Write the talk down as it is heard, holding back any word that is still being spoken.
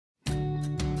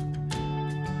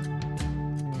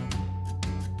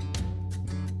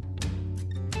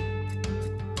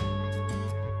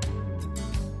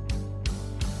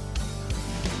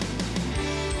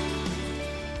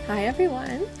Hi,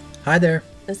 everyone. Hi there.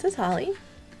 This is Holly,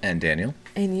 And Daniel.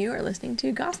 and you are listening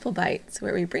to Gospel Bites,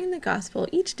 where we bring the gospel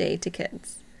each day to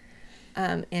kids.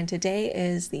 And today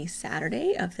is the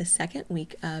Saturday of the second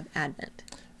week of Advent.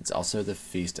 It's also the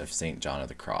feast of St. John of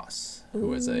the Cross, who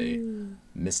was a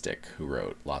mystic who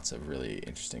wrote lots of really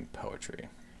interesting poetry.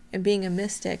 And being a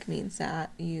mystic means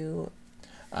that you...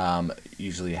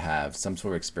 Usually have some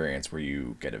sort of experience where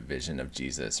you get a vision of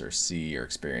Jesus or see or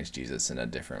experience Jesus in a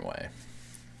different way.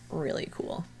 Really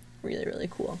cool. Really, really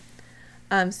cool.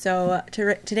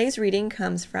 Today's reading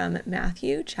comes from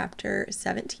Matthew chapter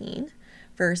 17,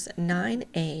 verse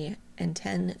 9a and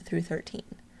 10 through 13.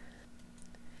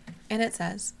 And it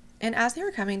says, "And as they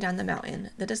were coming down the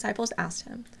mountain, the disciples asked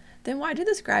him, 'Then why do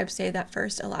the scribes say that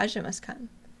first Elijah must come?'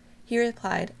 He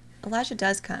replied, 'Elijah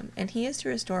does come, and he is to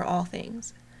restore all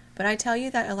things. But I tell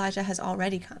you that Elijah has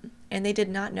already come, and they did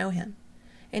not know him,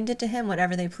 and did to him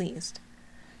whatever they pleased.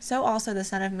 So also the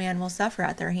Son of Man will suffer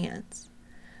at their hands.'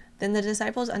 Then the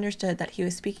disciples understood that he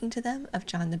was speaking to them of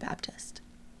John the Baptist."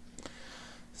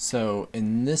 So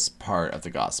in this part of the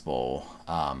gospel,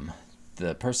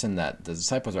 the person that the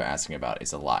disciples are asking about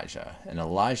is Elijah. And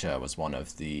Elijah was one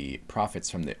of the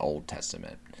prophets from the Old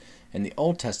Testament. And the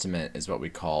Old Testament is what we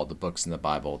call the books in the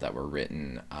Bible that were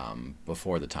written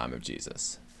before the time of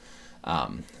Jesus.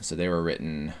 So they were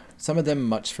written, some of them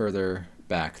much further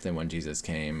back than when Jesus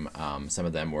came. Some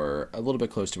of them were a little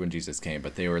bit close to when Jesus came,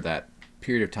 but they were that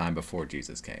period of time before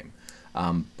Jesus came.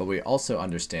 But we also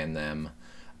understand them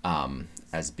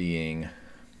as being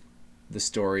the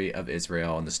story of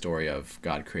Israel and the story of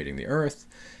God creating the earth,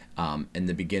 and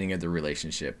the beginning of the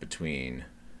relationship between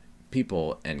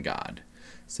people and God.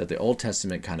 So the Old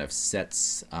Testament kind of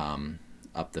sets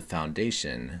up the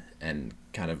foundation and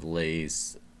kind of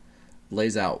lays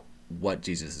out what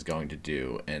Jesus is going to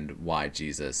do and why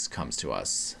Jesus comes to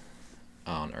us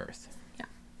on earth. Yeah.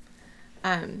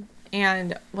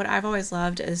 And what I've always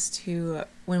loved is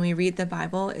when we read the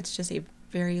Bible, it's just a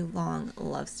very long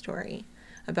love story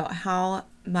about how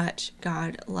much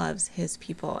God loves his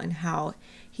people and how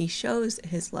he shows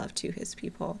his love to his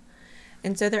people.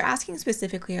 And so they're asking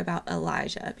specifically about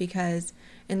Elijah because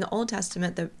in the Old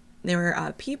Testament, there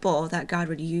were people that God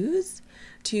would use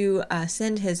to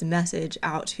send his message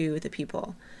out to the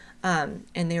people. And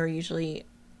they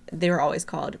were always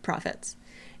called prophets.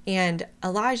 And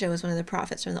Elijah was one of the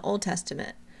prophets from the Old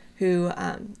Testament who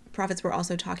prophets were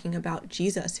also talking about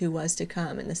Jesus who was to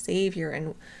come and the Savior,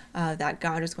 and that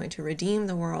God was going to redeem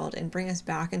the world and bring us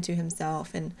back into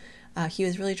himself. And he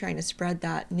was really trying to spread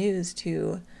that news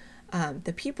to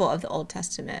the people of the Old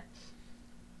Testament.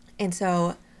 And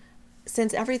so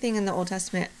since everything in the Old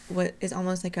Testament is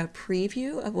almost like a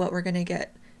preview of what we're going to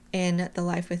get in the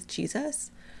life with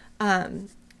Jesus,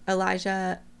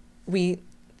 Elijah, they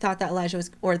thought that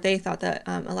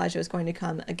Elijah was going to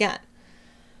come again.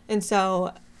 And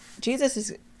so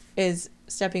Jesus is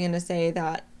stepping in to say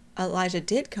that Elijah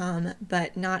did come,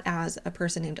 but not as a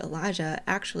person named Elijah,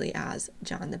 actually as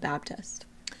John the Baptist.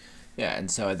 Yeah,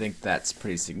 and so I think that's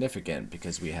pretty significant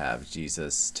because we have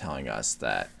Jesus telling us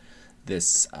that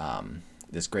this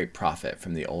great prophet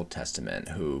from the Old Testament,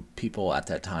 who people at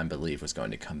that time believed was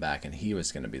going to come back and he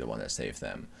was going to be the one that saved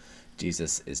them.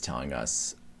 Jesus is telling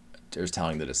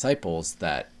the disciples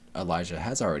that Elijah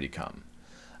has already come.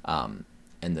 And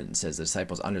then it says the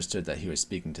disciples understood that he was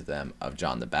speaking to them of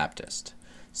John the Baptist.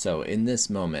 So in this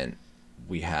moment,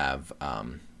 we have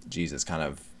Jesus kind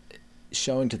of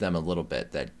showing to them a little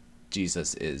bit that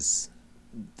Jesus is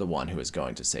the one who is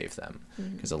going to save them.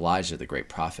 Because Elijah, the great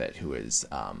prophet who is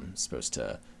supposed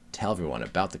to tell everyone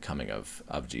about the coming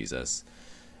of Jesus,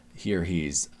 here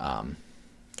he's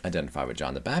identified with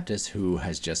John the Baptist, who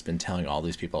has just been telling all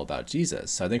these people about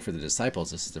Jesus. So I think for the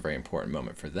disciples, this is a very important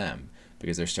moment for them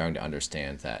because they're starting to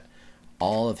understand that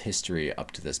all of history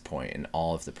up to this point and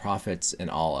all of the prophets and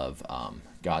all of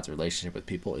God's relationship with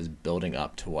people is building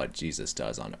up to what Jesus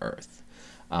does on earth.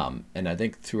 And I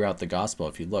think throughout the gospel,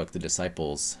 if you look, the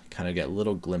disciples kind of get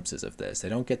little glimpses of this. They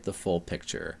don't get the full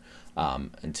picture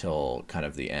until kind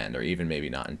of the end, or even maybe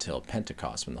not until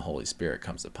Pentecost when the Holy Spirit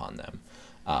comes upon them.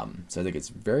 So I think it's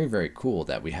very, very cool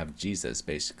that we have Jesus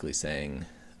basically saying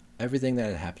everything that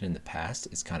had happened in the past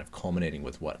is kind of culminating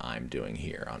with what I'm doing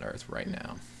here on earth right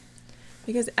now.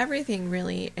 Because everything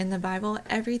really in the Bible,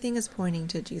 everything is pointing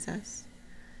to Jesus.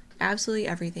 Absolutely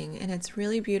everything. And it's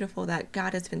really beautiful that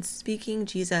God has been speaking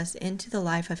Jesus into the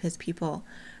life of his people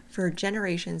for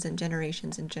generations and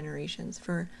generations and generations,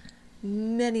 for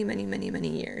many, many, many, many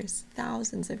years,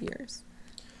 thousands of years.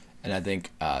 And I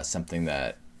think something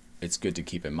that it's good to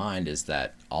keep in mind is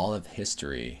that all of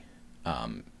history,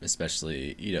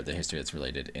 especially, the history that's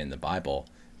related in the Bible,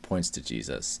 points to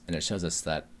Jesus, and it shows us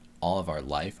that all of our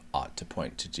life ought to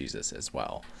point to Jesus as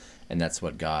well. And that's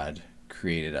what God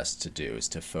created us to do, is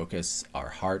to focus our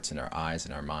hearts and our eyes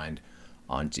and our mind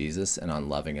on Jesus and on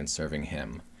loving and serving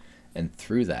him. And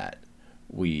through that,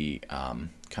 we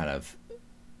kind of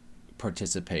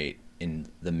participate in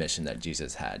the mission that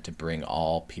Jesus had to bring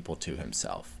all people to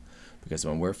himself. Because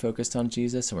when we're focused on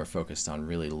Jesus and we're focused on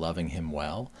really loving him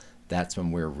well, that's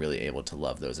when we're really able to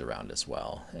love those around us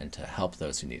well, and to help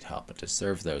those who need help, and to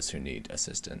serve those who need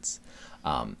assistance,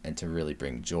 and to really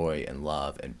bring joy and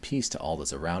love and peace to all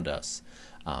those around us.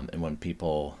 And when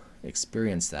people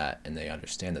experience that and they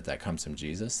understand that that comes from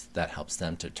Jesus, that helps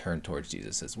them to turn towards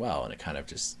Jesus as well. And it kind of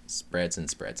just spreads and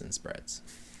spreads and spreads.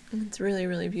 It's really,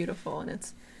 really beautiful. And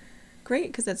it's great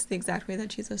because that's the exact way that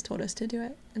Jesus told us to do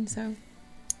it. And so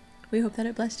we hope that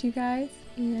it blessed you guys,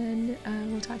 and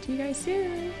we'll talk to you guys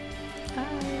soon.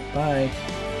 Bye.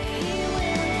 Bye.